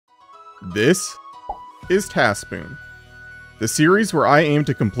This is TaskSpoon, the series where I aim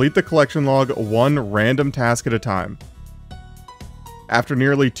to complete the collection log one random task at a time. After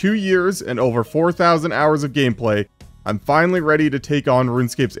nearly 2 years and over 4,000 hours of gameplay, I'm finally ready to take on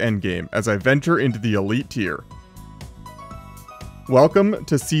RuneScape's Endgame as I venture into the elite tier. Welcome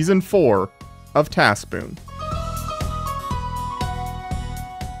to Season 4 of TaskSpoon.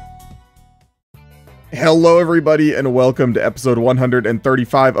 Hello everybody and welcome to episode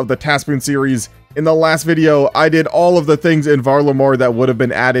 135 of the TaskSpoon series. In the last video, I did all of the things in Varlamore that would have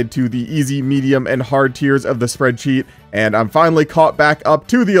been added to the easy, medium, and hard tiers of the spreadsheet, and I'm finally caught back up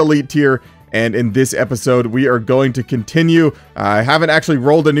to the elite tier, and in this episode, we are going to continue. I haven't actually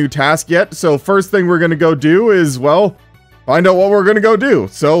rolled a new task yet, so first thing we're going to go do is, well, find out what we're going to go do,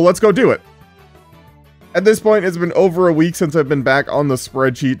 so let's go do it. At this point, it's been over a week since I've been back on the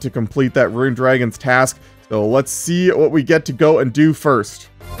spreadsheet to complete that Rune Dragon's task, so let's see what we get to go and do first.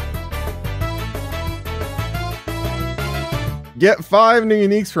 Get 5 new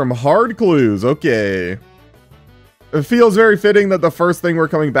uniques from hard clues, okay. It feels very fitting that the first thing we're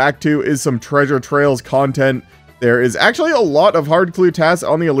coming back to is some treasure trails content. There is actually a lot of hard clue tasks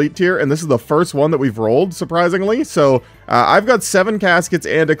on the elite tier, and this is the first one that we've rolled, surprisingly. So I've got 7 caskets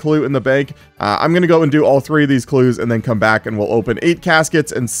and a clue in the bank. I'm going to go and do all 3 of these clues and then come back and we'll open 8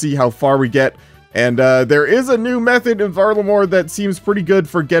 caskets and see how far we get. And there is a new method in Varlamore that seems pretty good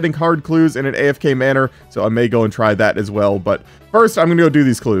for getting hard clues in an AFK manner, so I may go and try that as well. But first, I'm going to go do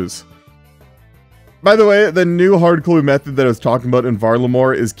these clues. By the way, the new hard clue method that I was talking about in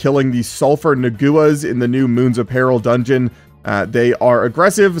Varlamore is killing the sulfur naguas in the new Moon's Apparel dungeon. They are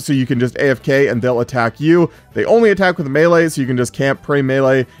aggressive, so you can just AFK and they'll attack you. They only attack with melee, so you can just camp, pray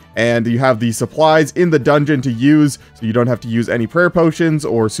melee, and you have the supplies in the dungeon to use, so you don't have to use any prayer potions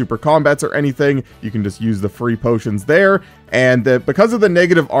or super combats or anything. You can just use the free potions there, and because of the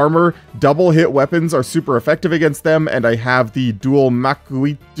negative armor, double hit weapons are super effective against them, and I have the dual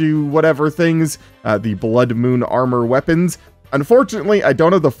makuitu whatever things, the Blood Moon armor weapons. Unfortunately, I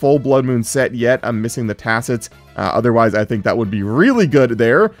don't have the full Blood Moon set yet. I'm missing the tassets. Otherwise, I think that would be really good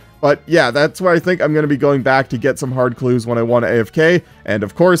there. But yeah, that's where I think I'm going to be going back to get some hard clues when I want to AFK. And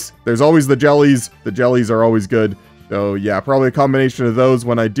of course, there's always the jellies. The jellies are always good. So yeah, probably a combination of those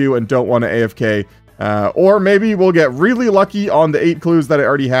when I do and don't want to AFK. Or maybe we'll get really lucky on the 8 clues that I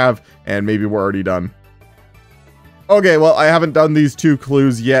already have, and maybe we're already done. Okay, well, I haven't done these 2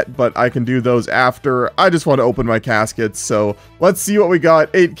 clues yet, but I can do those after. I just want to open my caskets, so let's see what we got.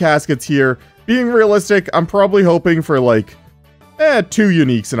 8 caskets here. Being realistic, I'm probably hoping for, like, 2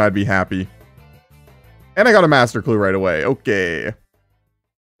 uniques and I'd be happy. And I got a master clue right away. Okay.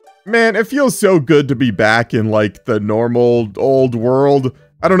 Man, it feels so good to be back in, like, the normal old world.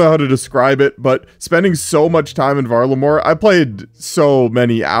 I don't know how to describe it, but spending so much time in Varlamore, I played so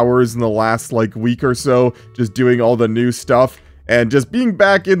many hours in the last, like, week or so, just doing all the new stuff, and just being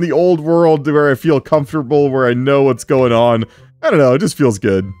back in the old world where I feel comfortable, where I know what's going on. I don't know, it just feels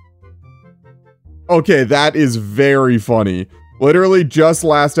good. Okay, that is very funny. Literally just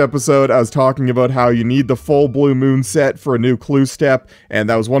last episode, I was talking about how you need the full Blue Moon set for a new clue step, and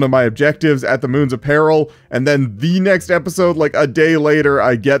that was one of my objectives at the Moon's Apparel, and then the next episode, like a day later,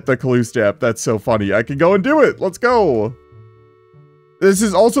 I get the clue step. That's so funny. I can go and do it. Let's go. This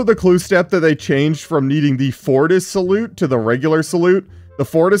is also the clue step that they changed from needing the Fortis salute to the regular salute. The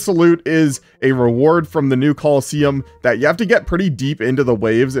Fortis salute is a reward from the new Coliseum that you have to get pretty deep into the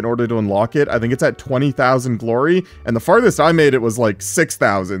waves in order to unlock it. I think it's at 20,000 glory, and the farthest I made it was like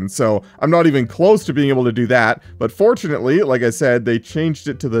 6,000, so I'm not even close to being able to do that. But fortunately, like I said, they changed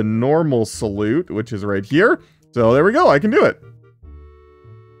it to the normal salute, which is right here. So there we go, I can do it.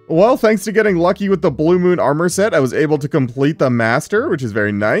 Well, thanks to getting lucky with the Blue Moon armor set, I was able to complete the master, which is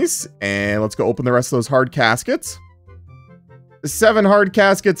very nice. And let's go open the rest of those hard caskets. 7 hard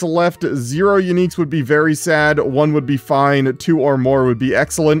caskets left. 0 uniques would be very sad. 1 would be fine. 2 or more would be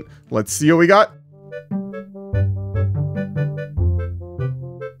excellent. Let's see what we got.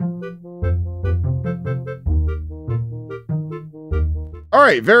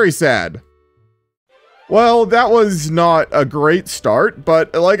 Alright, very sad. Well, that was not a great start,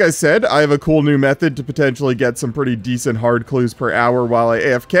 but like I said, I have a cool new method to potentially get some pretty decent hard clues per hour while I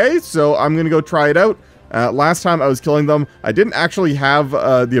AFK, so I'm gonna go try it out. Last time I was killing them, I didn't actually have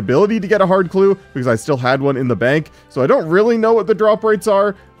the ability to get a hard clue because I still had one in the bank, so I don't really know what the drop rates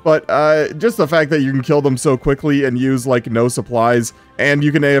are, but just the fact that you can kill them so quickly and use like no supplies and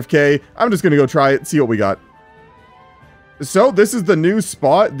you can AFK, I'm just gonna go try it, see what we got. So this is the new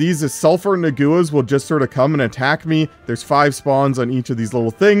spot. These sulfur naguas will just sort of come and attack me. There's 5 spawns on each of these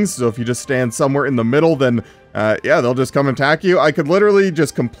little things, so if you just stand somewhere in the middle, then yeah, they'll just come attack you. I could literally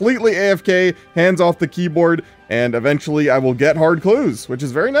just completely AFK, hands off the keyboard, and eventually I will get hard clues, which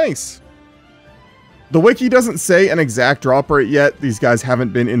is very nice. The wiki doesn't say an exact drop rate yet. These guys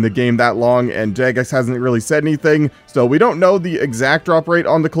haven't been in the game that long, and Jagex hasn't really said anything, so we don't know the exact drop rate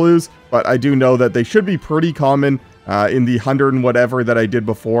on the clues, but I do know that they should be pretty common in the 100 and whatever that I did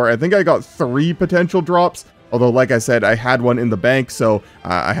before. I think I got 3 potential drops, although like I said, I had one in the bank, so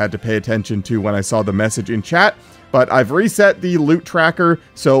I had to pay attention to when I saw the message in chat. But I've reset the loot tracker,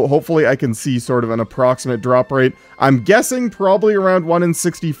 so hopefully I can see sort of an approximate drop rate. I'm guessing probably around 1 in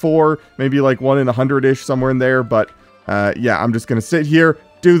 64, maybe like 1 in 100-ish, somewhere in there. But yeah, I'm just going to sit here,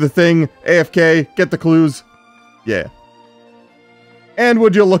 do the thing, AFK, get the clues. Yeah. And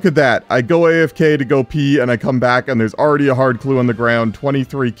would you look at that? I go AFK to go pee, and I come back, and there's already a hard clue on the ground,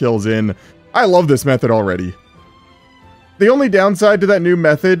 23 kills in. I love this method already. The only downside to that new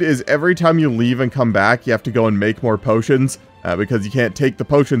method is every time you leave and come back, you have to go and make more potions, because you can't take the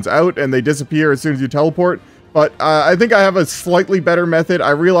potions out and they disappear as soon as you teleport. But I think I have a slightly better method. I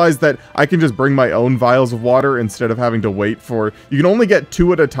realized that I can just bring my own vials of water instead of having to wait for... You can only get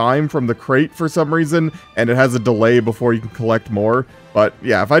 2 at a time from the crate for some reason, and it has a delay before you can collect more. But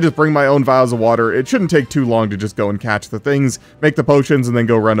yeah, if I just bring my own vials of water, it shouldn't take too long to just go and catch the things, make the potions, and then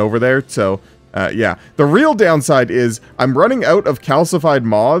go run over there. So... yeah, the real downside is I'm running out of calcified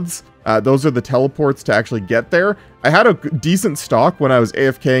moths. Those are the teleports to actually get there. I had a decent stock when I was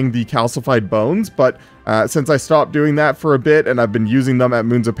AFKing the calcified bones, but since I stopped doing that for a bit and I've been using them at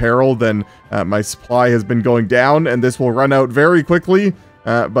Moon's Apparel, then my supply has been going down, and this will run out very quickly.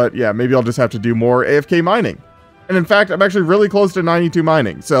 But yeah, maybe I'll just have to do more AFK mining. And in fact, I'm actually really close to 92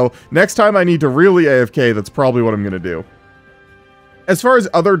 mining, so next time I need to really AFK, that's probably what I'm going to do. As far as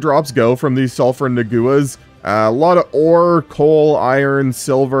other drops go from these sulfur and naguas, a lot of ore, coal, iron,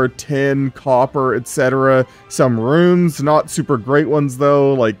 silver, tin, copper, etc. Some runes, not super great ones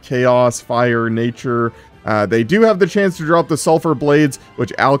though, like chaos, fire, nature. They do have the chance to drop the sulfur blades,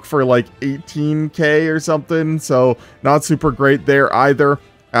 which alch for like 18k or something, so not super great there either.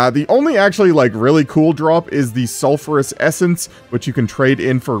 The only actually like really cool drop is the sulfurous essence, which you can trade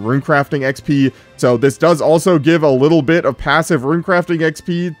in for runecrafting XP. So this does also give a little bit of passive runecrafting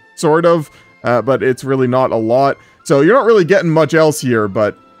XP, sort of, but it's really not a lot. So you're not really getting much else here,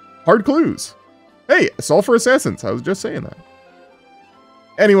 but hard clues. Hey, sulfurous essence. I was just saying that.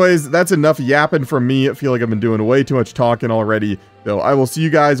 Anyways, that's enough yapping from me. I feel like I've been doing way too much talking already. So I will see you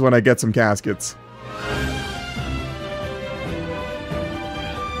guys when I get some caskets.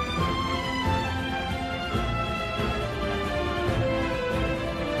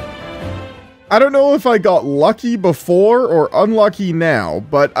 I don't know if I got lucky before or unlucky now,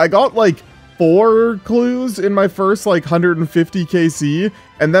 but I got like 4 clues in my first like 150 KC,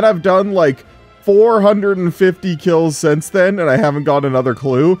 and then I've done like 450 kills since then, and I haven't got another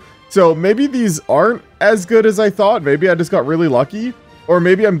clue. So maybe these aren't as good as I thought. Maybe I just got really lucky, or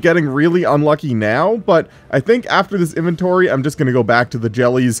maybe I'm getting really unlucky now, but I think after this inventory, I'm just going to go back to the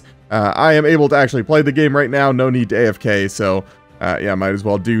jellies. I am able to actually play the game right now, no need to AFK, so... yeah, might as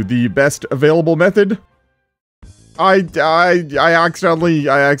well do the best available method. I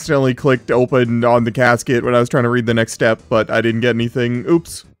accidentally clicked open on the casket when I was trying to read the next step, but I didn't get anything.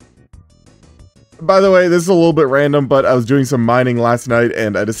 Oops. By the way, this is a little bit random, but I was doing some mining last night,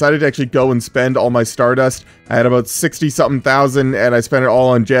 and I decided to actually go and spend all my Stardust. I had about 60-something thousand, and I spent it all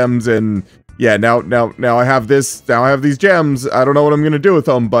on gems, and yeah, now I have this, now I have these gems. I don't know what I'm going to do with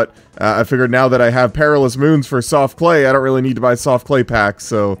them, but I figured now that I have Perilous Moons for soft clay, I don't really need to buy soft clay packs,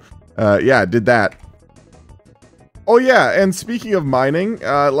 so yeah, did that. Oh yeah, and speaking of mining,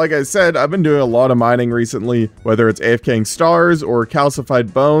 like I said, I've been doing a lot of mining recently, whether it's AFKing stars or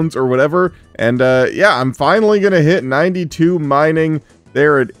calcified bones or whatever, and yeah, I'm finally going to hit 92 mining.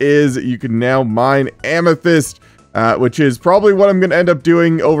 There it is. You can now mine amethyst, which is probably what I'm going to end up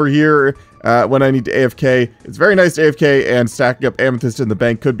doing over here when I need to AFK. It's very nice to AFK, and stacking up amethyst in the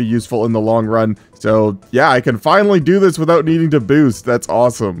bank could be useful in the long run. So yeah, I can finally do this without needing to boost. That's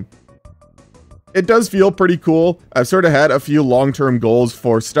awesome. It does feel pretty cool. I've sort of had a few long-term goals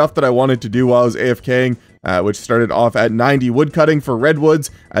for stuff that I wanted to do while I was AFKing, which started off at 90 woodcutting for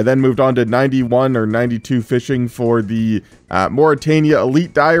redwoods. I then moved on to 91 or 92 fishing for the Mauritania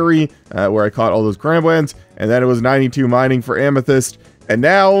Elite Diary, where I caught all those crambands, and then it was 92 mining for amethyst. And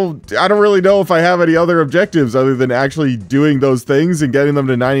now, I don't really know if I have any other objectives other than actually doing those things and getting them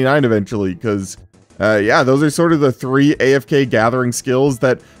to 99 eventually, because, yeah, those are sort of the 3 AFK gathering skills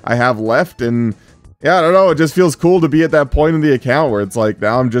that I have left, and, yeah, I don't know, it just feels cool to be at that point in the account where it's like,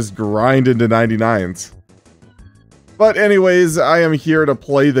 now I'm just grinding to 99s. But anyways, I am here to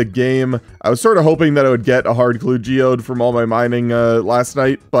play the game. I was sort of hoping that I would get a hard clue geode from all my mining last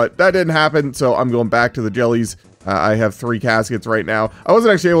night, but that didn't happen, so I'm going back to the jellies. I have 3 caskets right now. I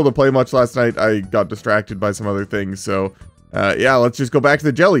wasn't actually able to play much last night. I got distracted by some other things, so yeah, let's just go back to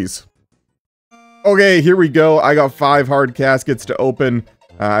the jellies. Okay, here we go. I got 5 hard caskets to open.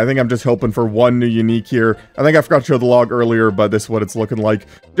 I think I'm just hoping for 1 new unique here. I think I forgot to show the log earlier, but this is what it's looking like.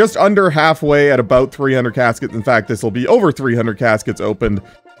 Just under halfway at about 300 caskets. In fact, this will be over 300 caskets opened.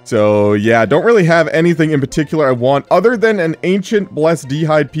 So yeah, don't really have anything in particular I want other than an ancient blessed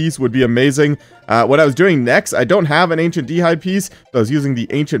d'hide piece would be amazing. What I was doing next, I don't have an ancient d'hide piece, so I was using the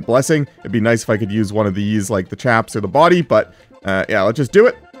ancient blessing. It'd be nice if I could use one of these, like the chaps or the body, but yeah, let's just do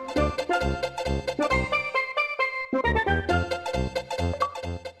it.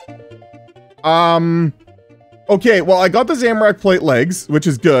 Okay, well, I got the Zamorak plate legs, which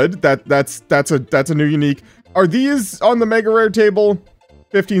is good. That's a new unique. Are these on the mega rare table?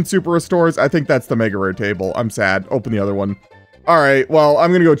 15 super restores. I think that's the mega rare table. I'm sad. Open the other one. All right, well,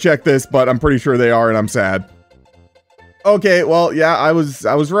 I'm gonna go check this, but I'm pretty sure they are, and I'm sad. Okay, well, yeah, I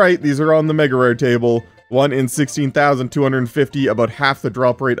was right. These are on the mega rare table. 1 in 16,250, about half the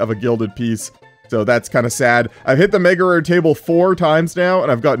drop rate of a gilded piece. So that's kind of sad. I've hit the mega rare table 4 times now,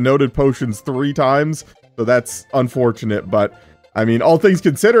 and I've got noted potions 3 times. So that's unfortunate, but I mean, all things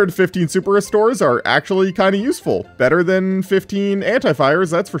considered, 15 super restores are actually kind of useful. Better than 15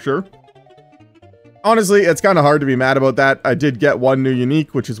 anti-fires, that's for sure. Honestly, it's kind of hard to be mad about that. I did get 1 new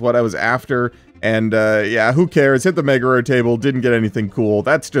unique, which is what I was after. And yeah, who cares? Hit the mega rare table, didn't get anything cool.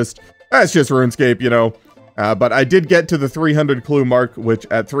 That's just RuneScape, you know. But I did get to the 300 clue mark, which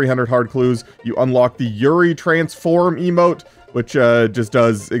at 300 hard clues, you unlock the Yuri transform emote, which just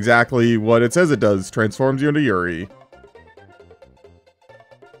does exactly what it says it does. Transforms you into Yuri.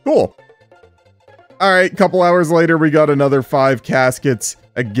 Cool. Alright, couple hours later, we got another 5 caskets.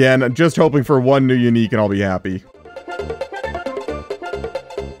 Again, just hoping for 1 new unique and I'll be happy.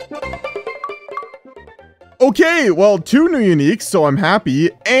 Okay, well, 2 new uniques, so I'm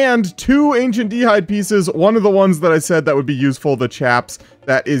happy, and 2 ancient d'hide pieces, one of the ones that I said that would be useful, the chaps.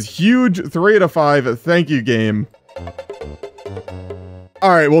 That is huge, 3 out of 5, thank you, game.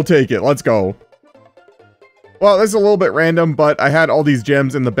 Alright, we'll take it, let's go. Well, this is a little bit random, but I had all these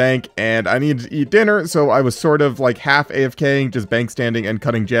gems in the bank, and I needed to eat dinner, so I was sort of like half AFKing, just bank standing and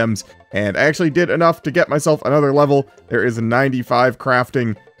cutting gems, and I actually did enough to get myself another level. There is a 95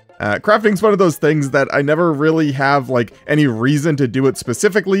 crafting. Crafting's one of those things that I never really have like any reason to do it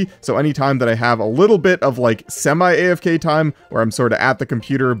specifically, so anytime that I have a little bit of like semi-AFK time where I'm sort of at the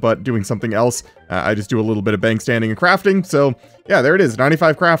computer but doing something else, I just do a little bit of bank standing and crafting. So yeah, there it is,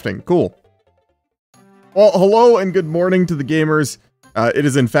 95 crafting, cool. Well, hello and good morning to the gamers. It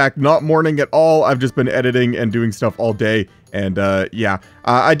is in fact not morning at all. I've just been editing and doing stuff all day. And yeah,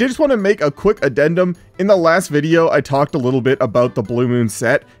 I did just want to make a quick addendum. In the last video, I talked a little bit about the Blue Moon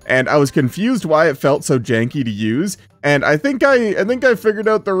set, and I was confused why it felt so janky to use. And I think I figured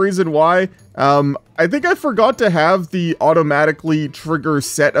out the reason why. I think I forgot to have the automatically trigger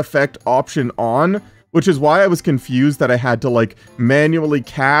set effect option on, which is why I was confused that I had to like manually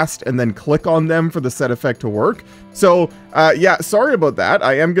cast and then click on them for the set effect to work. So yeah, sorry about that.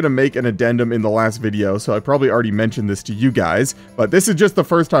 I am gonna make an addendum in the last video, so I probably already mentioned this to you guys, but this is just the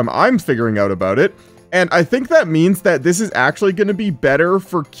first time I'm figuring out about it. And I think that means that this is actually gonna be better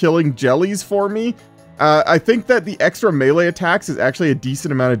for killing jellies for me. I think that the extra melee attacks is actually a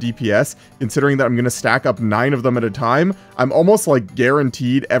decent amount of DPS, considering that I'm going to stack up 9 of them at a time. I'm almost like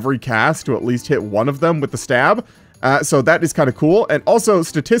guaranteed every cast to at least hit 1 of them with the stab. So that is kind of cool. And also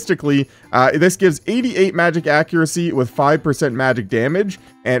statistically, this gives 88 magic accuracy with 5% magic damage.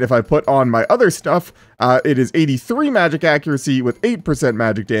 And if I put on my other stuff, it is 83 magic accuracy with 8%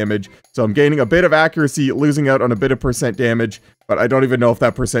 magic damage. So I'm gaining a bit of accuracy, losing out on a bit of percent damage, but I don't even know if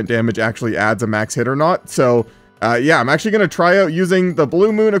that percent damage actually adds a max hit or not. So yeah, I'm actually going to try out using the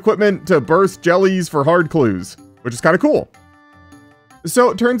Blue Moon equipment to burst jellies for hard clues, which is kind of cool. So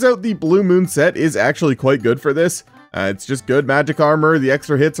it turns out the Blue Moon set is actually quite good for this. It's just good magic armor, the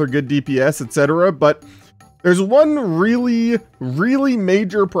extra hits are good DPS, etc. But there's one really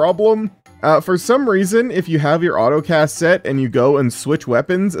major problem. For some reason, if you have your autocast set and you go and switch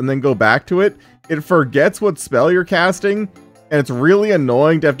weapons and then go back to it, it forgets what spell you're casting, and it's really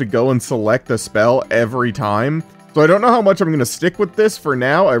annoying to have to go and select the spell every time. So I don't know how much I'm going to stick with this for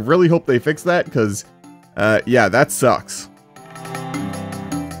now. I really hope they fix that, because yeah, that sucks.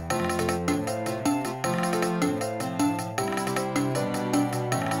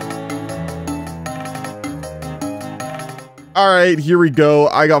 Alright, here we go.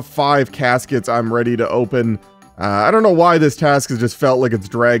 I got 5 caskets I'm ready to open. I don't know why this task has just felt like it's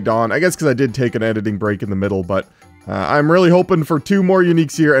dragged on. I guess because I did take an editing break in the middle, but I'm really hoping for 2 more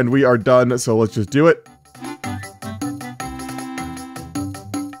uniques here and we are done, so let's just do it.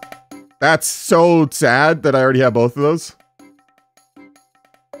 That's so sad that I already have both of those.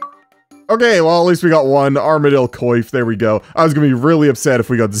 Okay, well, at least we got 1. Armadillo Coif, there we go. I was going to be really upset if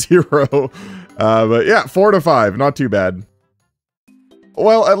we got 0. But yeah, 4 to 5, not too bad.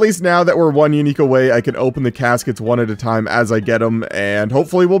 Well, at least now that we're 1 unique away, I can open the caskets 1 at a time as I get them, and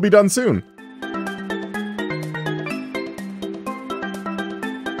hopefully we'll be done soon.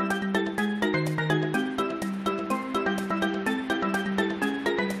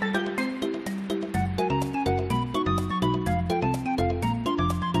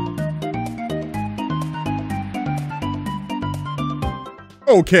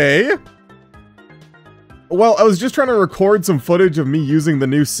 Okay. Well, I was just trying to record some footage of me using the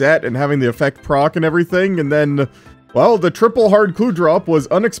new set and having the effect proc and everything, and then, well, the triple hard clue drop was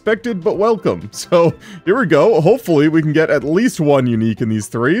unexpected but welcome. So, here we go. Hopefully, we can get at least 1 unique in these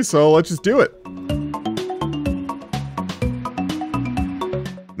 3, so let's just do it.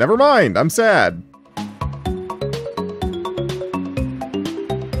 Never mind, I'm sad.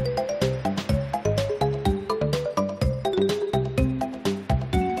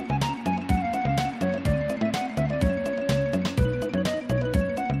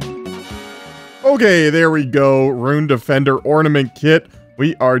 Okay, there we go. Rune Defender Ornament Kit.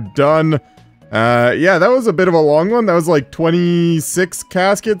 We are done. Yeah, that was a bit of a long one. That was like 26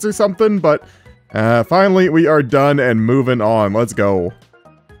 caskets or something, but finally we are done and moving on. Let's go.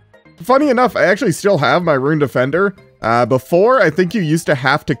 Funny enough, I actually still have my Rune Defender. Before, I think you used to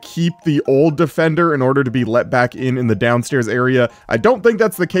have to keep the old Defender in order to be let back in the downstairs area. I don't think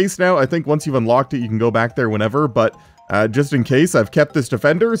that's the case now. I think once you've unlocked it, you can go back there whenever, but just in case, I've kept this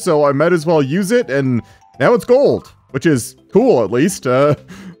Defender, so I might as well use it, and now it's gold, which is cool, at least.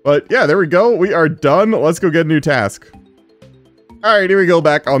 But yeah, there we go. We are done. Let's go get a new task. Alright, here we go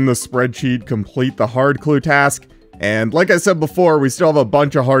back on the spreadsheet. Complete the hard clue task. And like I said before, we still have a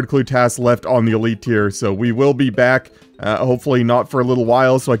bunch of hard clue tasks left on the elite tier, so we will be back, hopefully not for a little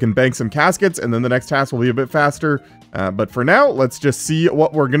while, so I can bank some caskets, and then the next task will be a bit faster. But for now, let's just see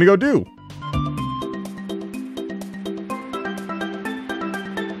what we're gonna go do.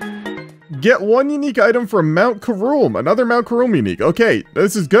 Get 1 unique item from Mount Karum. Another Mount Karum unique. Okay,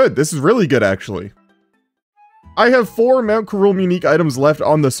 this is good. This is really good, actually. I have 4 Mount Karum unique items left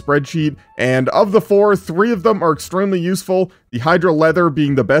on the spreadsheet, and of the 4, 3 of them are extremely useful. The Hydra leather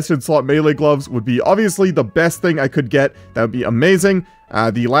being the best in slot melee gloves would be obviously the best thing I could get. That would be amazing.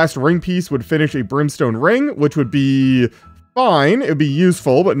 The last ring piece would finish a brimstone ring, which would be fine. It would be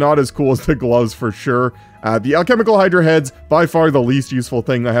useful, but not as cool as the gloves for sure. The alchemical Hydra heads, by far the least useful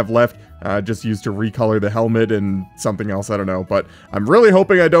thing I have left. Just used to recolor the helmet and something else, I don't know. But I'm really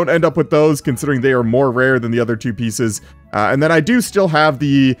hoping I don't end up with those, considering they are more rare than the other 2 pieces. And then I do still have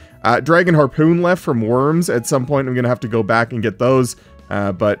the Dragon Harpoon left from Worms. At some point, I'm going to have to go back and get those.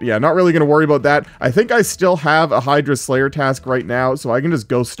 But yeah, not really going to worry about that. I think I still have a Hydra Slayer task right now, so I can just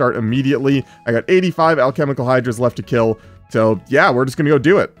go start immediately. I got 85 alchemical Hydras left to kill. So yeah, we're just going to go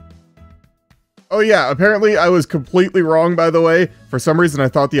do it. Oh yeah, apparently I was completely wrong, by the way. For some reason, I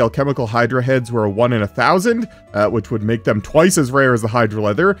thought the alchemical Hydra heads were a 1 in 1,000, which would make them twice as rare as the Hydra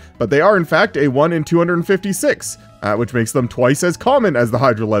leather, but they are in fact a 1 in 256, which makes them twice as common as the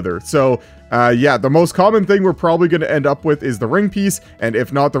Hydra leather. So yeah, the most common thing we're probably going to end up with is the ring piece, and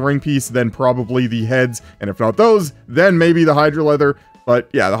if not the ring piece, then probably the heads, and if not those, then maybe the Hydra leather. But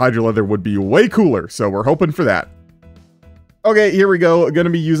yeah, the Hydra leather would be way cooler, so we're hoping for that. Okay, here we go. Going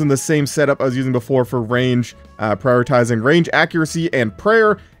to be using the same setup I was using before for range, prioritizing range, accuracy, and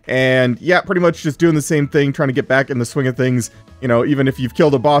prayer. And yeah, pretty much just doing the same thing, trying to get back in the swing of things. You know, even if you've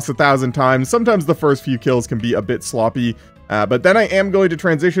killed a boss 1,000 times, sometimes the first few kills can be a bit sloppy. But then I am going to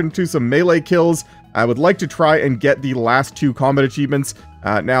transition to some melee kills. I would like to try and get the last 2 combat achievements.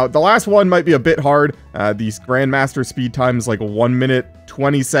 Now, the last one might be a bit hard. The Grandmaster speed time is like 1 minute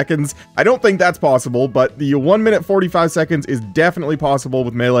 20 seconds. I don't think that's possible, but the 1 minute 45 seconds is definitely possible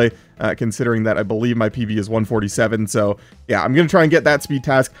with melee, considering that I believe my PB is 147. So yeah, I'm going to try and get that speed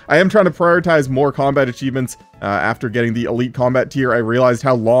task. I am trying to prioritize more combat achievements. After getting the elite combat tier, I realized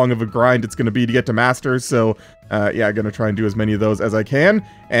how long of a grind it's going to be to get to masters. So yeah, I'm going to try and do as many of those as I can.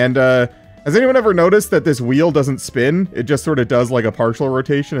 And has anyone ever noticed that this wheel doesn't spin? It just sort of does like a partial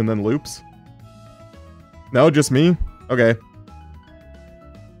rotation and then loops. No, just me? Okay.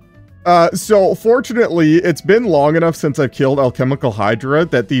 So fortunately, it's been long enough since I've killed Alchemical Hydra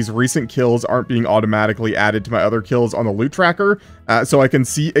that these recent kills aren't being automatically added to my other kills on the loot tracker. So I can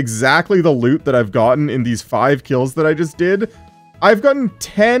see exactly the loot that I've gotten in these 5 kills that I just did. I've gotten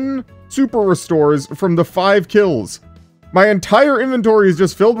 10 super restores from the 5 kills. My entire inventory is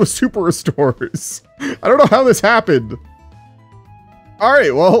just filled with super restores. I don't know how this happened.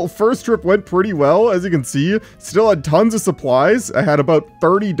 Alright, well, first trip went pretty well, as you can see. Still had tons of supplies. I had about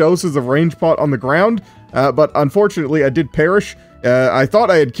 30 doses of range pot on the ground, but unfortunately I did perish. I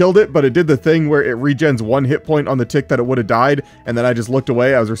thought I had killed it, but it did the thing where it regens 1 hit point on the tick that it would have died, and then I just looked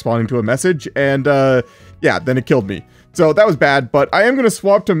away. I was responding to a message, and yeah, then it killed me. So that was bad, but I am going to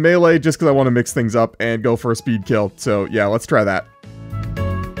swap to melee just because I want to mix things up and go for a speed kill. So yeah, let's try that.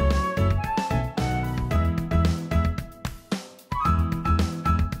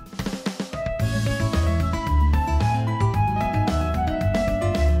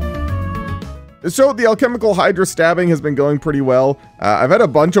 So the Alchemical Hydra stabbing has been going pretty well. I've had a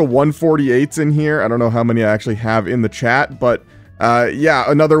bunch of 148s in here. I don't know how many I actually have in the chat, but yeah,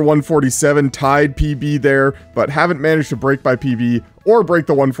 another 147 tied PB there, but haven't managed to break by PB or break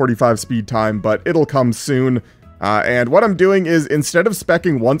the 145 speed time, but it'll come soon. And what I'm doing is, instead of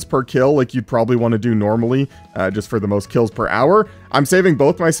speccing once per kill like you'd probably want to do normally, just for the most kills per hour, I'm saving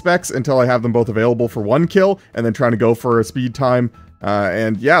both my specs until I have them both available for 1 kill, and then trying to go for a speed time.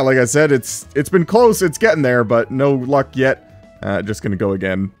 And yeah, like I said, it's been close, it's getting there, but no luck yet. Just gonna go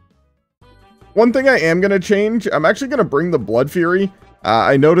again. One thing I am gonna change, I'm actually gonna bring the Blood Fury.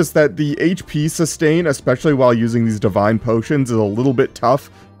 I noticed that the HP sustain, especially while using these Divine Potions, is a little bit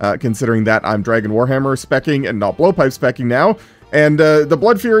tough, considering that I'm Dragon Warhammer speccing and not Blowpipe speccing now. And the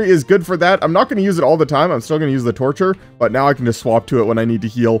Blood Fury is good for that. I'm not gonna use it all the time, I'm still gonna use the Torture, but now I can just swap to it when I need to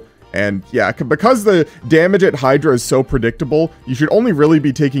heal. And yeah, because the damage at Hydra is so predictable, you should only really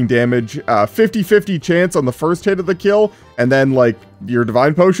be taking damage 50-50 chance on the first hit of the kill, and then like your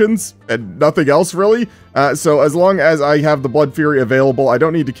Divine Potions, and nothing else really. So as long as I have the Blood Fury available, I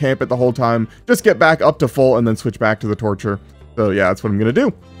don't need to camp it the whole time. Just get back up to full and then switch back to the Torture. So yeah, that's what I'm gonna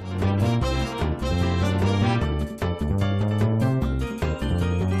do.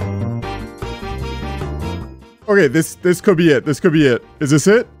 Okay, this could be it. This could be it. Is this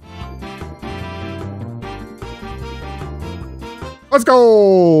it? Let's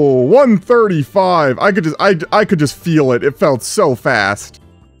go! 135. I could just feel it. It felt so fast.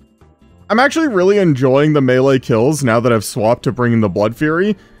 I'm actually really enjoying the melee kills now that I've swapped to bringing the Blood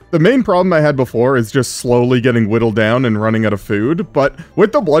Fury. The main problem I had before is just slowly getting whittled down and running out of food, but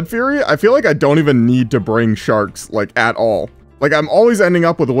with the Blood Fury, I feel like I don't even need to bring sharks, like, at all. Like, I'm always ending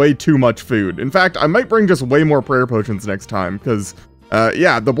up with way too much food. In fact, I might bring just way more prayer potions next time, because,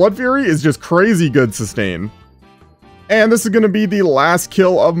 yeah, the Blood Fury is just crazy good sustain. And this is going to be the last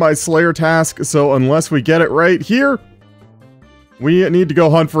kill of my Slayer task, so unless we get it right here, we need to go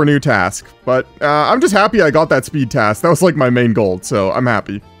hunt for a new task. But I'm just happy I got that speed task. That was like my main goal, so I'm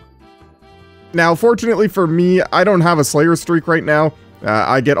happy. Now, fortunately for me, I don't have a Slayer streak right now.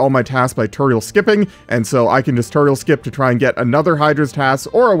 I get all my tasks by tutorial skipping, and so I can just tutorial skip to try and get another Hydra's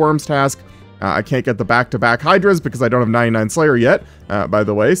task or a Worm's task. I can't get the back-to-back Hydras because I don't have 99 Slayer yet. By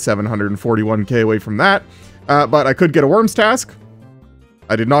the way, 741k away from that. But I could get a Worm's task.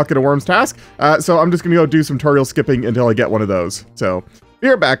 I did not get a Worm's task, so I'm just gonna go do some tutorial skipping until I get one of those. So, be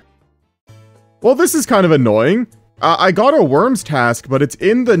right back. Well, this is kind of annoying. I got a Worm's task, but it's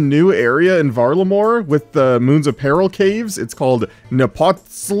in the new area in Varlamore with the Moons of Peril caves. It's called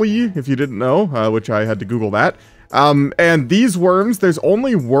Nepotsli, if you didn't know, which I had to Google that. And these worms, there's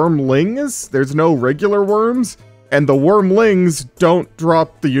only wormlings. There's no regular worms, and the wormlings don't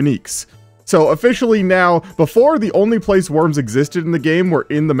drop the uniques. So officially now, before the only place worms existed in the game were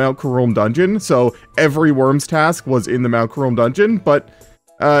in the Mount Karom dungeon, so every worms task was in the Mount Karom dungeon, but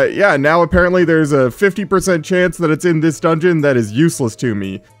yeah, now apparently there's a 50% chance that it's in this dungeon that is useless to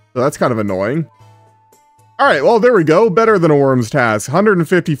me, so that's kind of annoying. Alright, well there we go, better than a worms task,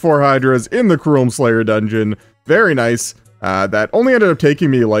 154 Hydras in the Karom Slayer dungeon, very nice. That only ended up taking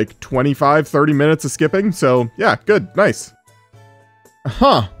me like 25-30 minutes of skipping, so yeah, good, nice.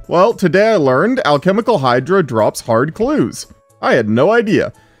 Huh, well, today I learned Alchemical Hydra drops hard clues. I had no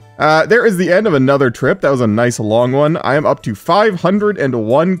idea. There is the end of another trip. That was a nice long one. I am up to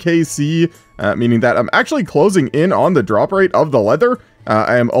 501 KC, meaning that I'm actually closing in on the drop rate of the leather.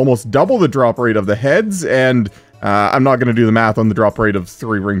 I am almost double the drop rate of the heads, and I'm not going to do the math on the drop rate of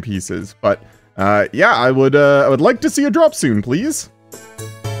 3 ring pieces. But yeah, I would like to see a drop soon, please.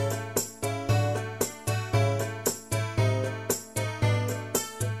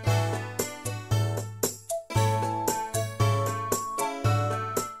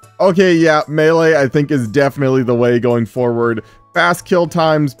 Okay, yeah, melee I think is definitely the way going forward. Fast kill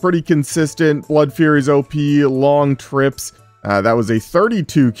times, pretty consistent. Blood Fury's OP, long trips. That was a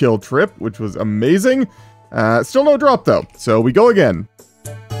 32 kill trip, which was amazing. Still no drop though, so we go again.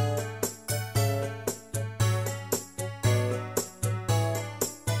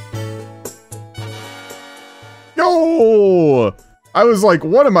 Yo! I was like,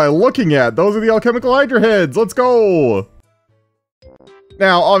 what am I looking at? Those are the alchemical Hydra heads. Let's go!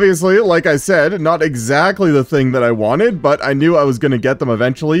 Now, obviously, like I said, not exactly the thing that I wanted, but I knew I was going to get them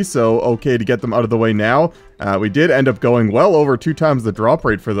eventually, so okay to get them out of the way now. We did end up going well over 2 times the drop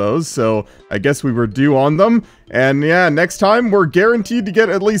rate for those, so I guess we were due on them. And yeah, next time we're guaranteed to get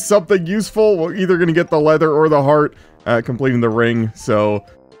at least something useful. We're either going to get the leather or the heart, completing the ring. So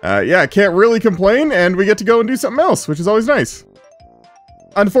yeah, can't really complain, and we get to go and do something else, which is always nice.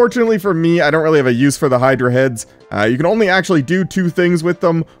 Unfortunately for me, I don't really have a use for the Hydra heads. You can only actually do 2 things with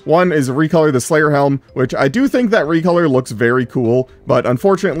them. One is recolor the Slayer helm, which I do think that recolor looks very cool, but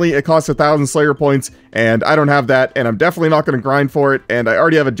unfortunately it costs 1,000 Slayer points, and I don't have that, and I'm definitely not going to grind for it, and I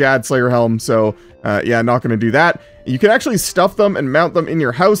already have a Jad Slayer helm, so yeah, not going to do that. You can actually stuff them and mount them in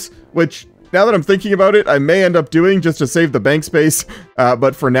your house, which, now that I'm thinking about it, I may end up doing just to save the bank space,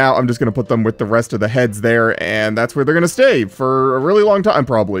 but for now, I'm just going to put them with the rest of the heads there, and that's where they're going to stay for a really long time,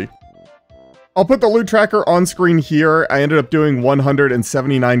 probably. I'll put the loot tracker on screen here. I ended up doing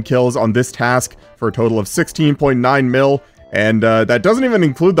 179 kills on this task for a total of 16.9 mil, and that doesn't even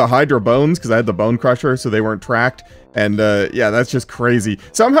include the Hydra bones, because I had the bone crusher, so they weren't tracked, and yeah, that's just crazy.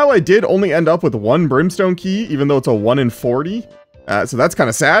 Somehow I did only end up with 1 brimstone key, even though it's a 1 in 40, so that's kind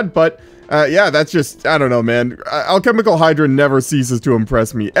of sad, but yeah, that's just, I don't know, man. Alchemical Hydra never ceases to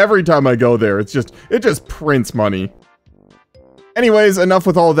impress me. Every time I go there, it just prints money. Anyways, enough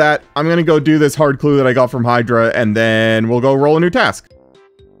with all that. I'm gonna go do this hard clue that I got from Hydra, and then we'll go roll a new task.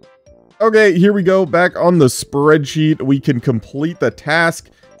 Okay, here we go. Back on the spreadsheet, we can complete the task,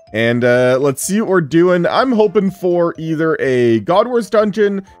 and let's see what we're doing. I'm hoping for either a God Wars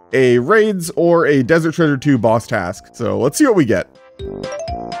dungeon, a raids, or a Desert Treasure 2 boss task. So let's see what we get.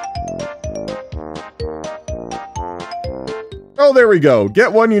 Oh, there we go.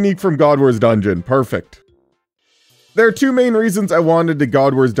 Get 1 unique from God Wars Dungeon. Perfect. There are 2 main reasons I wanted the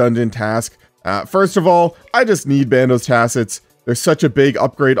God Wars Dungeon task. First of all, I just need Bandos Tacets. They're such a big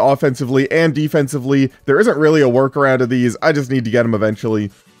upgrade offensively and defensively. There isn't really a workaround of these. I just need to get them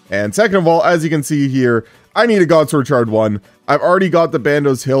eventually. And second of all, as you can see here, I need a Godsword Shard 1. I've already got the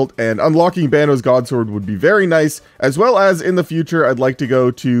Bandos hilt, and unlocking Bandos Godsword would be very nice, as well as in the future, I'd like to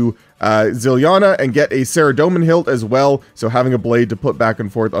go to Ziliana and get a Saradomin hilt as well, so having a blade to put back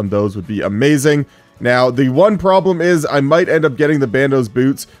and forth on those would be amazing. Now, the one problem is I might end up getting the Bandos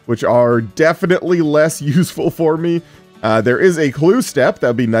boots, which are definitely less useful for me. There is a clue step that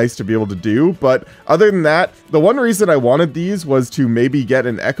would be nice to be able to do, but other than that, the one reason I wanted these was to maybe get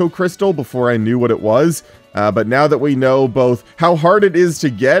an Echo Crystal before I knew what it was, but now that we know both how hard it is to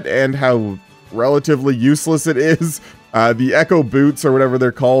get and how relatively useless it is, the Echo Boots or whatever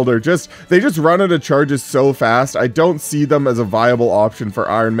they're called are they just run out of charges so fast. I don't see them as a viable option for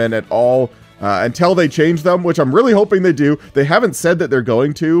Iron Men at all. Until they change them, which I'm really hoping they do. They haven't said that they're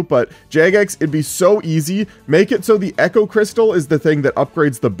going to, but Jagex, it'd be so easy. Make it so the Echo Crystal is the thing that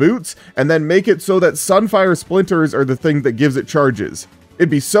upgrades the boots, and then make it so that Sunfire Splinters are the thing that gives it charges. It'd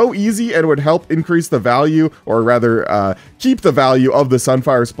be so easy, and it would help increase the value, or rather, keep the value of the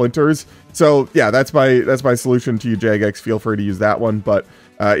Sunfire Splinters. So yeah, that's my solution to you, Jagex. Feel free to use that one, but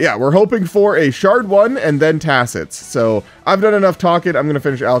yeah, we're hoping for a Shard 1 and then Tacets. So I've done enough talking. I'm going to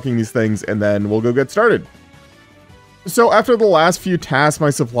finish alching these things, and then we'll go get started. So after the last few tasks, my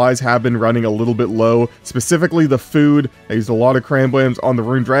supplies have been running a little bit low, specifically the food. I used a lot of crambwhams on the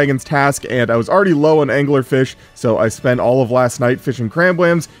Rune Dragons task, and I was already low on anglerfish, so I spent all of last night fishing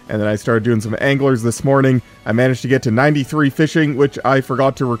crambwhams, and then I started doing some anglers this morning. I managed to get to 93 fishing, which I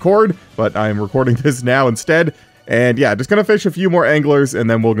forgot to record, but I'm recording this now instead. And yeah, just gonna fish a few more anglers, and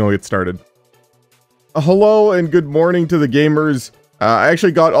then we'll go get started. Hello and good morning to the gamers. I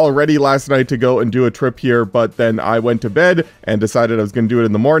actually got all ready last night to go and do a trip here, but then I went to bed and decided I was going to do it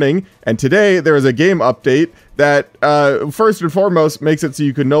in the morning. And today there is a game update that first and foremost makes it so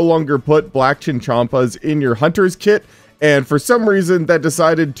you can no longer put black chinchompas in your hunter's kit. And for some reason that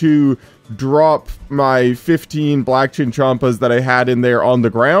decided to drop my 15 black chinchompas that I had in there on the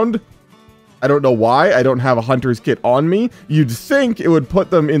ground. I don't know why. I don't have a hunter's kit on me. You'd think it would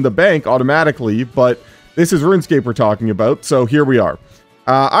put them in the bank automatically, but this is RuneScape we're talking about, so here we are.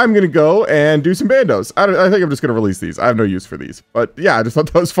 I'm going to go and do some bandos. I think I'm just going to release these. I have no use for these. But yeah, I just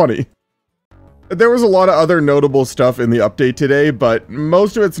thought that was funny. There was a lot of other notable stuff in the update today, but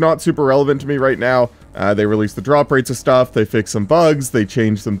most of it's not super relevant to me right now. They released the drop rates of stuff, they fixed some bugs, they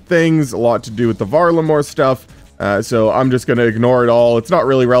changed some things, a lot to do with the Varlamore stuff. So I'm just going to ignore it all. It's not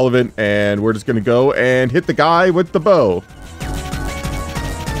really relevant, and we're just going to go and hit the guy with the bow.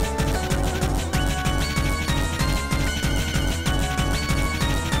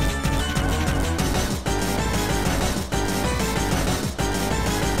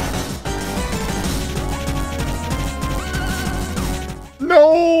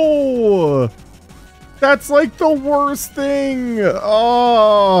 No! That's like the worst thing!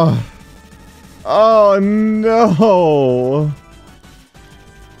 Oh! Oh no!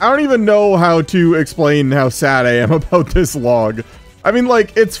 I don't even know how to explain how sad I am about this log. I mean,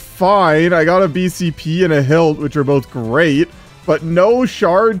 like, it's fine. I got a BCP and a hilt, which are both great, but no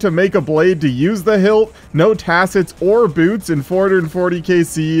shard to make a blade to use the hilt, no tassets or boots in 440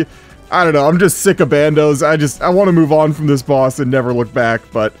 KC. I don't know, I'm just sick of Bandos. I want to move on from this boss and never look back,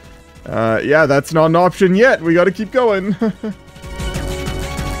 but yeah, that's not an option yet. We gotta keep going.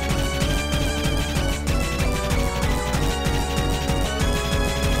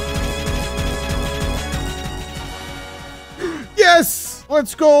 Yes!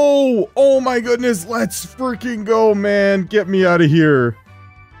 Let's go! Oh my goodness, let's freaking go, man. Get me out of here.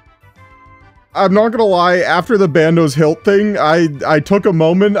 I'm not gonna lie, after the Bandos hilt thing, I took a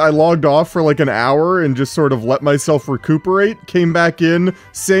moment, I logged off for like an hour and just sort of let myself recuperate, came back in,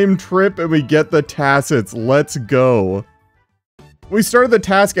 same trip, and we get the tassets. Let's go. We started the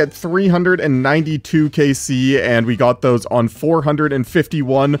task at 392 KC, and we got those on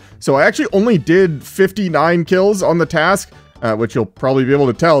 451, so I actually only did 59 kills on the task, which you'll probably be able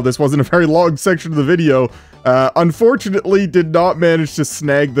to tell, this wasn't a very long section of the video. Unfortunately, did not manage to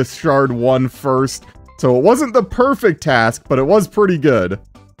snag the shard 1 first, so it wasn't the perfect task, but it was pretty good.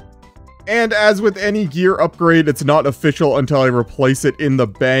 And as with any gear upgrade, it's not official until I replace it in the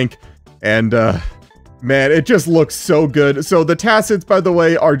bank, and man, it just looks so good. So the tassets, by the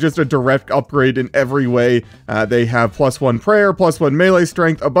way, are just a direct upgrade in every way. They have +1 prayer, +1 melee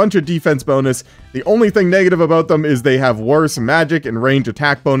strength, a bunch of defense bonus. The only thing negative about them is they have worse magic and range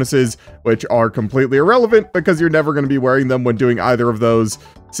attack bonuses, which are completely irrelevant because you're never going to be wearing them when doing either of those.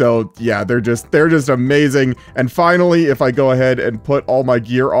 So yeah, they're just amazing. And finally, if I go ahead and put all my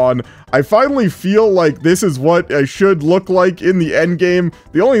gear on, I finally feel like this is what I should look like in the end game.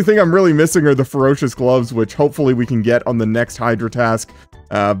 The only thing I'm really missing are the ferocious gloves, which hopefully we can get on the next Hydra task.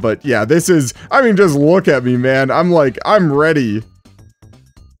 But yeah, this is, I mean, just look at me, man. I'm ready.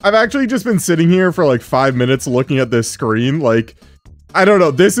 I've actually just been sitting here for like 5 minutes looking at this screen, like, I don't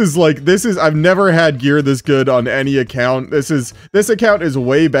know, I've never had gear this good on any account. This account is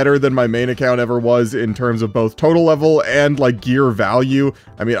way better than my main account ever was in terms of both total level and like gear value.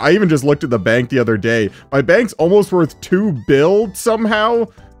 I mean, I even just looked at the bank the other day. My bank's almost worth 2 bill somehow.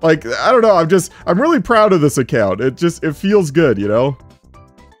 Like, I don't know, I'm really proud of this account. It feels good, you know?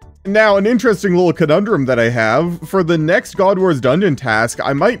 Now, an interesting little conundrum that I have, for the next God Wars dungeon task,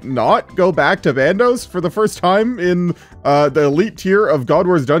 I might not go back to Bandos for the first time in the elite tier of God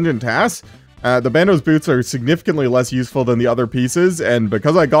Wars dungeon tasks. The Bandos boots are significantly less useful than the other pieces, and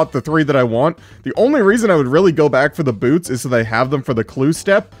because I got the 3 that I want, the only reason I would really go back for the boots is so they have them for the clue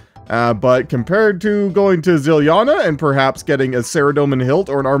step. But compared to going to Ziliana and perhaps getting a Ceradoman hilt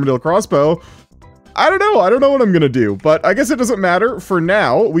or an Armadillo crossbow, I don't know what I'm gonna do, but I guess it doesn't matter. For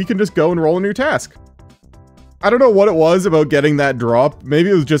now, we can just go and roll a new task. I don't know what it was about getting that drop. Maybe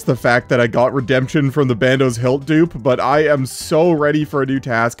it was just the fact that I got redemption from the Bandos hilt dupe, but I am so ready for a new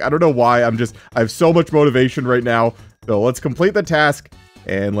task. I don't know why, I have so much motivation right now. So let's complete the task,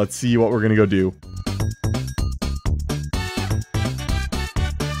 and let's see what we're gonna go do.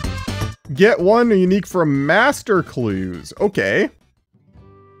 Get 1 unique from Master Clues. Okay.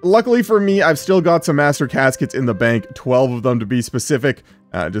 Luckily for me, I've still got some Master Caskets in the bank, 12 of them to be specific.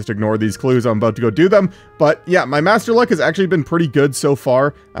 Just ignore these clues, I'm about to go do them. But yeah, my Master Luck has actually been pretty good so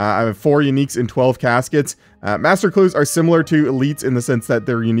far. I have 4 uniques in 12 caskets. Master Clues are similar to Elites in the sense that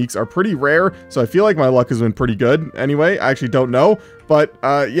their uniques are pretty rare, so I feel like my luck has been pretty good. Anyway, I actually don't know. But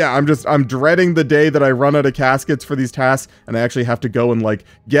yeah, I'm dreading the day that I run out of caskets for these tasks, and I actually have to go and like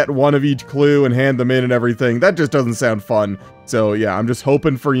get 1 of each clue and hand them in and everything. That just doesn't sound fun. So yeah, I'm just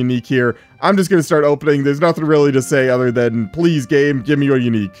hoping for unique here. I'm just gonna start opening. There's nothing really to say other than, please game, give me your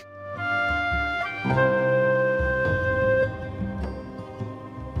unique.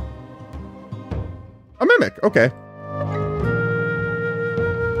 A mimic, okay.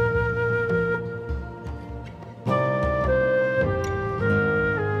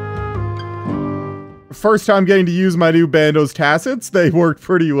 First time getting to use my new Bandos tassets. They worked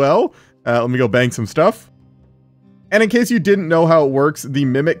pretty well. Let me go bang some stuff. And in case you didn't know how it works, the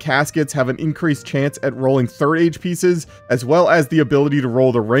Mimic caskets have an increased chance at rolling 3rd age pieces, as well as the ability to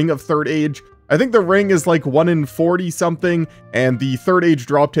roll the Ring of 3rd age. I think the ring is like 1 in 40 something, and the 3rd age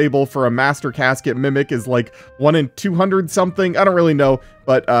drop table for a Master Casket Mimic is like 1 in 200 something. I don't really know,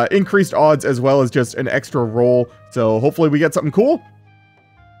 but increased odds as well as just an extra roll. So hopefully we get something cool.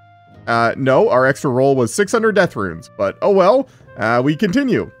 No, our extra roll was 600 death runes, but oh well, we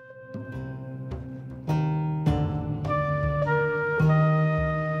continue.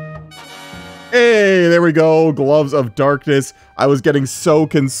 Hey, there we go. Gloves of Darkness. I was getting so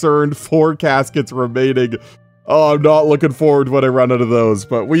concerned. 4 caskets remaining. Oh, I'm not looking forward when I run out of those,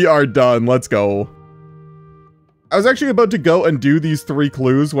 but we are done. Let's go. I was actually about to go and do these 3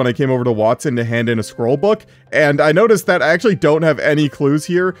 clues when I came over to Watson to hand in a scroll book, and I noticed that I actually don't have any clues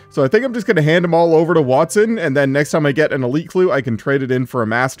here, so I think I'm just going to hand them all over to Watson, and then next time I get an elite clue, I can trade it in for a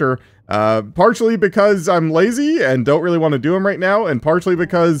master. Partially because I'm lazy and don't really want to do them right now, and partially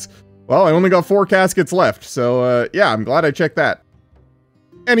because, well, I only got 4 caskets left, so yeah, I'm glad I checked that.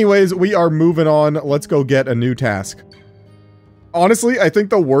 Anyways, we are moving on. Let's go get a new task. Honestly, I think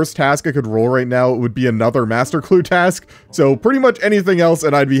the worst task I could roll right now would be another Master Clue task, so pretty much anything else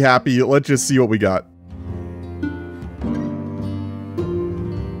and I'd be happy. Let's just see what we got.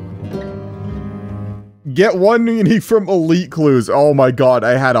 Get 1 unique from Elite Clues. Oh my god,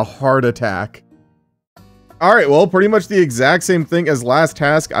 I had a heart attack. Alright, well, pretty much the exact same thing as last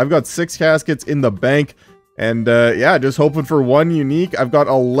task. I've got 6 caskets in the bank, and yeah, just hoping for 1 unique. I've got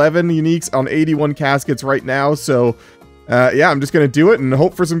 11 uniques on 81 caskets right now, so yeah, I'm just gonna do it and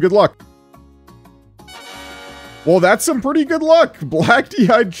hope for some good luck. Well, that's some pretty good luck. Black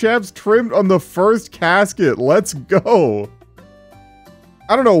D-Hide Chaps trimmed on the first casket. Let's go.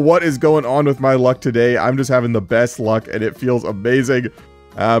 I don't know what is going on with my luck today. I'm just having the best luck and it feels amazing.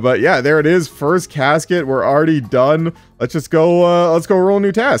 But yeah, there it is. First casket. We're already done. Let's just go, let's go roll a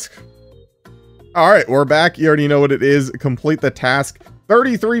new task. All right, we're back. You already know what it is. Complete the task.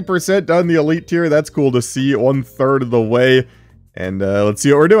 33% done the elite tier. That's cool to see. 1/3 of the way. And let's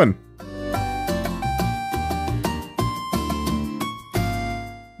see what we're doing.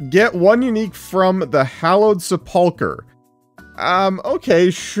 Get 1 unique from the Hallowed Sepulchre.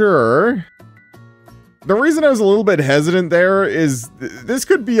 Okay, sure. The reason I was a little bit hesitant there is this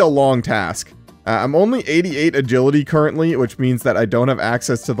could be a long task. I'm only 88 agility currently, which means that I don't have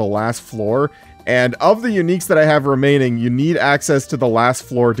access to the last floor. And of the uniques that I have remaining, you need access to the last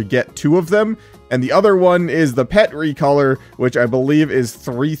floor to get 2 of them. And the other one is the pet recolor, which I believe is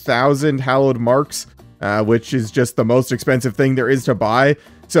 3,000 hallowed marks, which is just the most expensive thing there is to buy.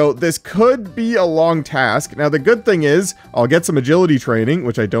 So this could be a long task. Now the good thing is I'll get some agility training,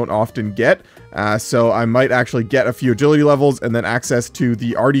 which I don't often get. So I might actually get a few agility levels and then access to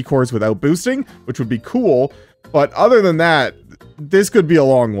the RD cores without boosting, which would be cool. But other than that, this could be a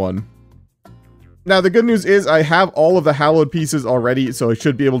long one. Now, the good news is I have all of the hallowed pieces already, so I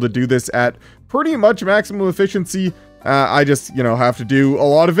should be able to do this at pretty much maximum efficiency. I just, you know, have to do a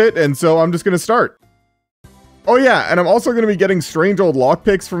lot of it, and so I'm just going to start. Oh yeah, and I'm also going to be getting strange old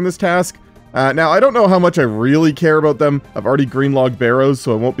lockpicks from this task. Now, I don't know how much I really care about them. I've already greenlogged barrows,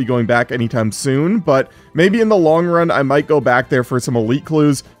 so I won't be going back anytime soon, but maybe in the long run, I might go back there for some elite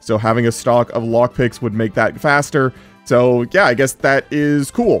clues, so having a stock of lockpicks would make that faster. So yeah, I guess that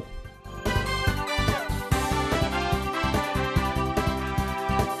is cool.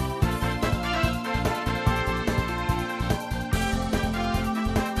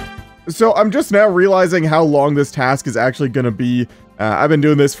 So I'm just now realizing how long this task is actually going to be. I've been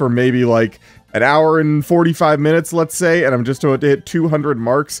doing this for maybe like an hour and 45 minutes, let's say, and I'm just about to hit 200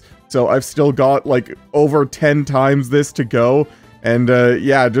 marks. So I've still got like over 10 times this to go. And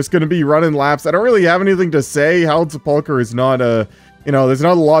yeah, just going to be running laps. I don't really have anything to say. Hallowed Sepulchre is not a, you know, there's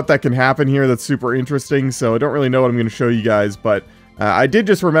not a lot that can happen here that's super interesting. So I don't really know what I'm going to show you guys, but I did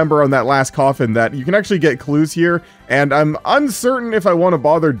just remember on that last coffin that you can actually get clues here, and I'm uncertain if I want to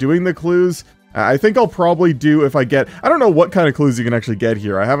bother doing the clues. I think I'll probably do if I get, I don't know what kind of clues you can actually get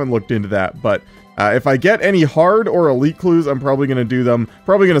here. I haven't looked into that, but if I get any hard or elite clues, I'm probably going to do them.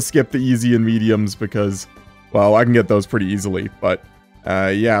 Probably going to skip the easy and mediums because, well, I can get those pretty easily. But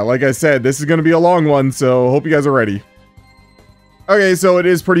yeah, like I said, this is going to be a long one, so hope you guys are ready. Okay, so it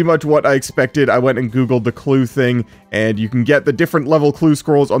is pretty much what I expected. I went and Googled the clue thing, and you can get the different level clue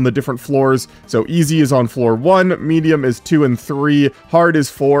scrolls on the different floors. So easy is on floor 1, medium is 2 and 3, hard is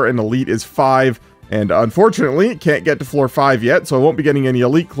 4, and elite is 5. And unfortunately, can't get to floor 5 yet, so I won't be getting any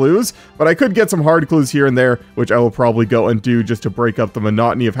elite clues, but I could get some hard clues here and there, which I will probably go and do just to break up the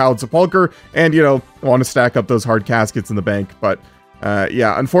monotony of Hallowed Sepulchre, and, you know, I want to stack up those hard caskets in the bank. But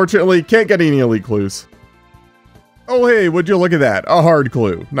Yeah, unfortunately, can't get any elite clues. Oh, hey, would you look at that? A hard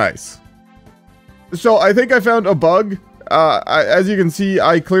clue. Nice. So I think I found a bug. As you can see,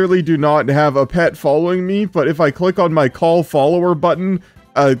 I clearly do not have a pet following me, but if I click on my call follower button,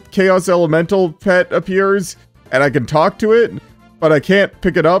 a Chaos Elemental pet appears, and I can talk to it, but I can't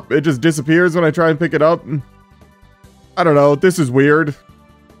pick it up. It just disappears when I try and pick it up. I don't know, this is weird.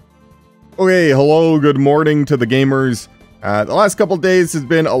 Okay, hello, good morning to the gamers. The last couple days has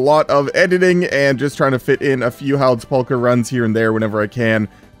been a lot of editing and just trying to fit in a few Hallowed Seupulchre runs here and there whenever I can.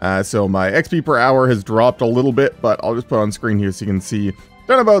 So my XP per hour has dropped a little bit, but I'll just put on screen here so you can see.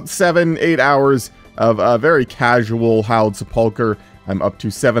 Done about 7-8 hours of very casual Hallowed Seupulchre. I'm up to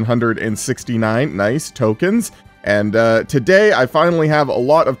 769 nice tokens. And today I finally have a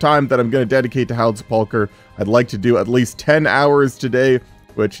lot of time that I'm going to dedicate to Hallowed Seupulchre. I'd like to do at least 10 hours today,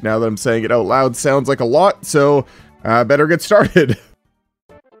 which now that I'm saying it out loud sounds like a lot, so better get started.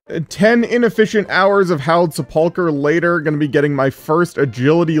 10 inefficient hours of Hallowed Seupulchre later, going to be getting my first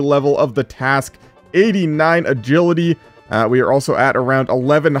agility level of the task, 89 agility. We are also at around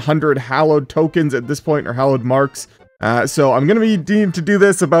 1100 hallowed tokens at this point, or hallowed marks. So I'm going to be needing to do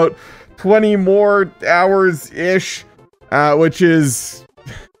this about 20 more hours-ish, which is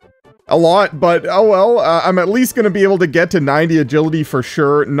a lot, but oh well. I'm at least going to be able to get to 90 agility for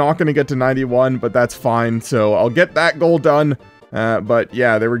sure. Not going to get to 91, but that's fine. So I'll get that goal done. But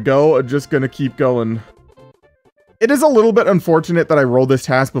yeah, there we go. Just going to keep going. It is a little bit unfortunate that I rolled this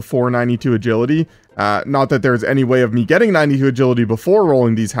task before 92 agility. Not that there's any way of me getting 92 agility before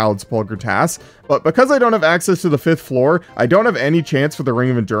rolling these Hallowed Seupulchre tasks, but because I don't have access to the 5th floor, I don't have any chance for the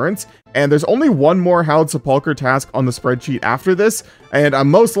Ring of Endurance, and there's only one more Hallowed Seupulchre task on the spreadsheet after this, and I'm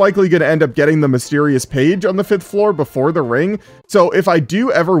most likely going to end up getting the mysterious page on the 5th floor before the ring. So if I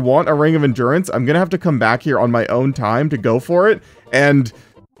do ever want a Ring of Endurance, I'm going to have to come back here on my own time to go for it, and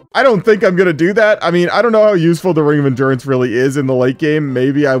I don't think I'm going to do that. I mean, I don't know how useful the Ring of Endurance really is in the late game.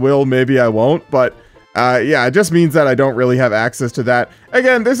 Maybe I will, maybe I won't, but yeah, it just means that I don't really have access to that.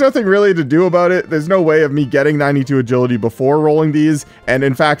 Again, there's nothing really to do about it. There's no way of me getting 92 agility before rolling these, and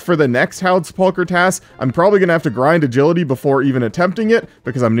in fact, for the next Hallowed Seupulchre task, I'm probably going to have to grind agility before even attempting it,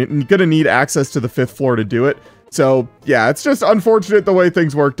 because I'm going to need access to the 5th floor to do it. So yeah, it's just unfortunate the way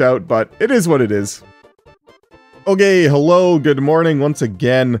things worked out, but it is what it is. Okay, hello, good morning once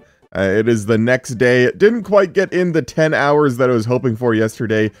again. It is the next day. It didn't quite get in the 10 hours that I was hoping for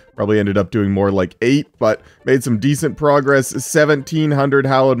yesterday. Probably ended up doing more like 8, but made some decent progress. 1700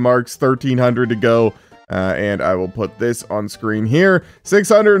 hallowed marks, 1300 to go. And I will put this on screen here.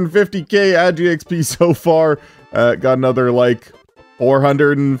 650k Agi XP so far. Got another like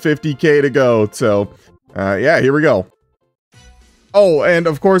 450k to go. So yeah, here we go. Oh, and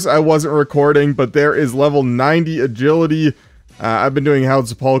of course I wasn't recording, but there is level 90 agility. I've been doing Hallowed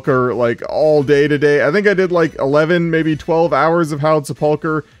Seupulchre like all day today. I think I did like 11, maybe 12 hours of Hallowed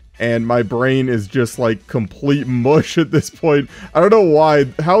Seupulchre, and my brain is just like complete mush at this point. I don't know why.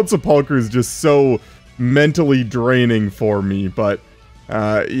 Hallowed Seupulchre is just so mentally draining for me, but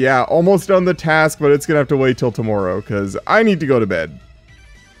yeah, almost done the task, but it's gonna have to wait till tomorrow because I need to go to bed.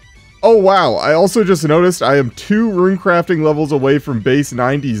 Oh wow, I also just noticed I am 2 rune crafting levels away from base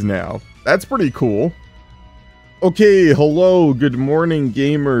 90s now. That's pretty cool. Okay, hello, good morning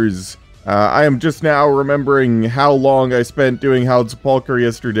gamers. I am just now remembering how long I spent doing Hallowed Seupulchre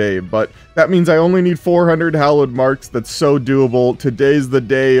yesterday, but that means I only need 400 hallowed marks. That's so doable. Today's the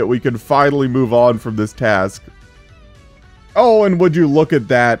day we can finally move on from this task. Oh, and would you look at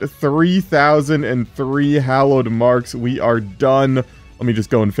that, 3003 hallowed marks. We are done. Let me just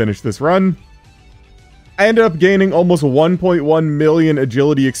go and finish this run. I ended up gaining almost 1.1 million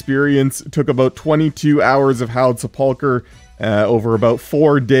agility experience. It took about 22 hours of Hallowed Seupulchre over about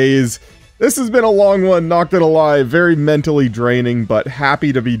 4 days. This has been a long one, not gonna lie. Very mentally draining, but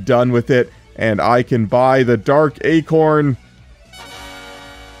happy to be done with it. And I can buy the Dark Acorn.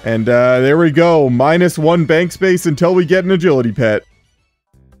 And there we go. -1 bank space until we get an agility pet.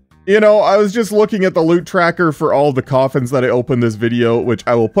 You know, I was just looking at the loot tracker for all the coffins that I opened this video, which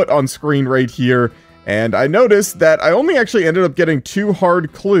I will put on screen right here. And I noticed that I only actually ended up getting 2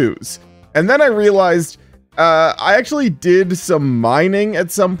 hard clues. And then I realized I actually did some mining at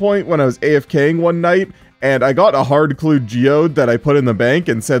some point when I was AFKing one night, and I got a hard clue geode that I put in the bank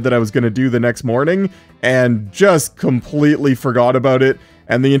and said that I was going to do the next morning, and just completely forgot about it.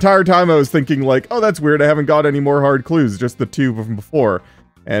 And the entire time I was thinking like, oh, that's weird, I haven't got any more hard clues, just the 2 from before.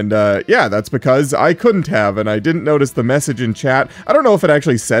 And yeah, that's because I couldn't have, and I didn't notice the message in chat. I don't know if it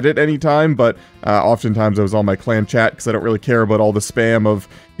actually said it any time, but oftentimes I was on my clan chat because I don't really care about all the spam of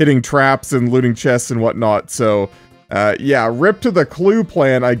hitting traps and looting chests and whatnot. So Yeah, rip to the clue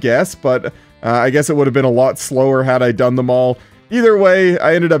plan, I guess, but I guess it would have been a lot slower had I done them all. Either way,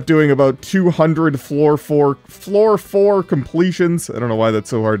 I ended up doing about 200 floor 4 completions. I don't know why that's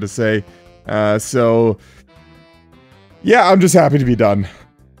so hard to say. So, yeah, I'm just happy to be done.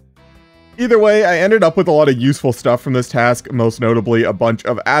 Either way, I ended up with a lot of useful stuff from this task, most notably a bunch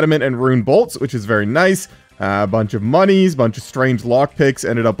of adamant and rune bolts, which is very nice. A bunch of monies, bunch of strange lockpicks,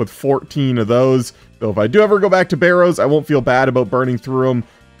 ended up with 14 of those. So if I do ever go back to Barrows, I won't feel bad about burning through them.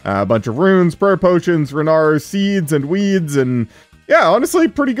 A bunch of runes, prayer potions, Renar seeds, and weeds, and yeah, honestly,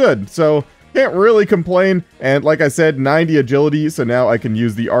 pretty good. So, can't really complain. And like I said, 90 agility, so now I can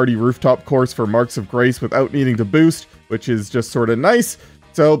use the Arty Rooftop course for Marks of Grace without needing to boost, which is just sort of nice.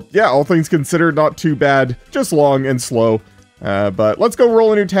 So yeah, all things considered, not too bad, just long and slow. But let's go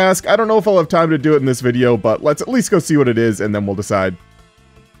roll a new task. I don't know if I'll have time to do it in this video, but let's at least go see what it is, and then we'll decide.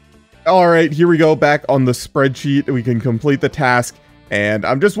 Alright, here we go, back on the spreadsheet. We can complete the task. And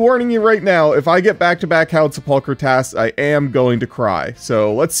I'm just warning you right now, if I get back-to-back Hallowed Seupulchre tasks, I am going to cry.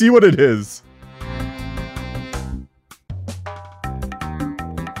 So let's see what it is.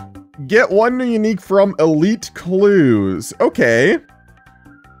 Get 1 new unique from Elite Clues. Okay.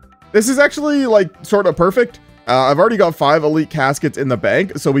 This is actually, like, sort of perfect. I've already got 5 elite caskets in the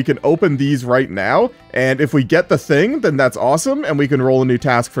bank, so we can open these right now. And if we get the thing, then that's awesome, and we can roll a new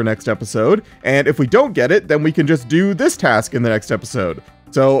task for next episode. And if we don't get it, then we can just do this task in the next episode.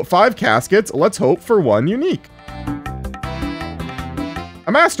 So 5 caskets, let's hope for 1 unique. A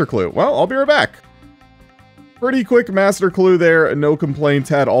master clue. Well, I'll be right back. Pretty quick master clue there, no complaints,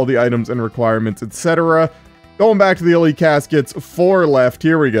 had all the items and requirements, etc. Going back to the elite caskets, 4 left,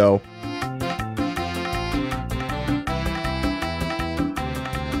 here we go.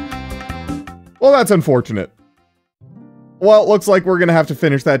 Well, that's unfortunate. Well, it looks like we're going to have to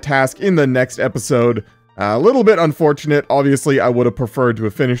finish that task in the next episode. A little bit unfortunate. Obviously, I would have preferred to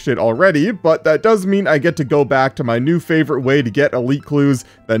have finished it already, but that does mean I get to go back to my new favorite way to get elite clues,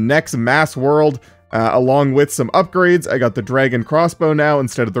 the next mass world, along with some upgrades. I got the dragon crossbow now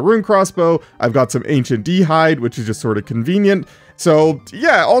instead of the rune crossbow. I've got some ancient d'hide, which is just sort of convenient. So,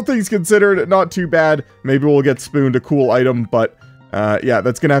 yeah, all things considered, not too bad. Maybe we'll get spooned a cool item, but yeah,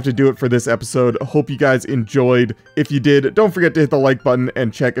 that's gonna have to do it for this episode. Hope you guys enjoyed. If you did, don't forget to hit the like button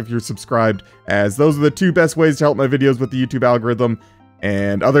and check if you're subscribed, as those are the 2 best ways to help my videos with the YouTube algorithm.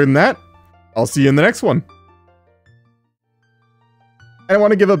 And other than that, I'll see you in the next one. And I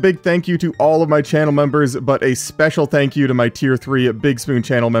want to give a big thank you to all of my channel members, but a special thank you to my Tier 3 Big Spoon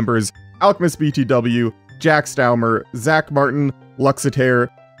channel members, Alchemist BTW, Jack Staumer, Zach Martin, Luxitaire,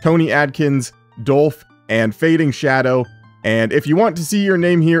 Tony Adkins, Dolph, and Fading Shadow. And if you want to see your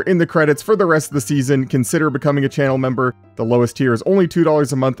name here in the credits for the rest of the season, consider becoming a channel member. The lowest tier is only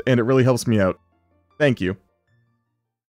 $2 a month, and it really helps me out. Thank you.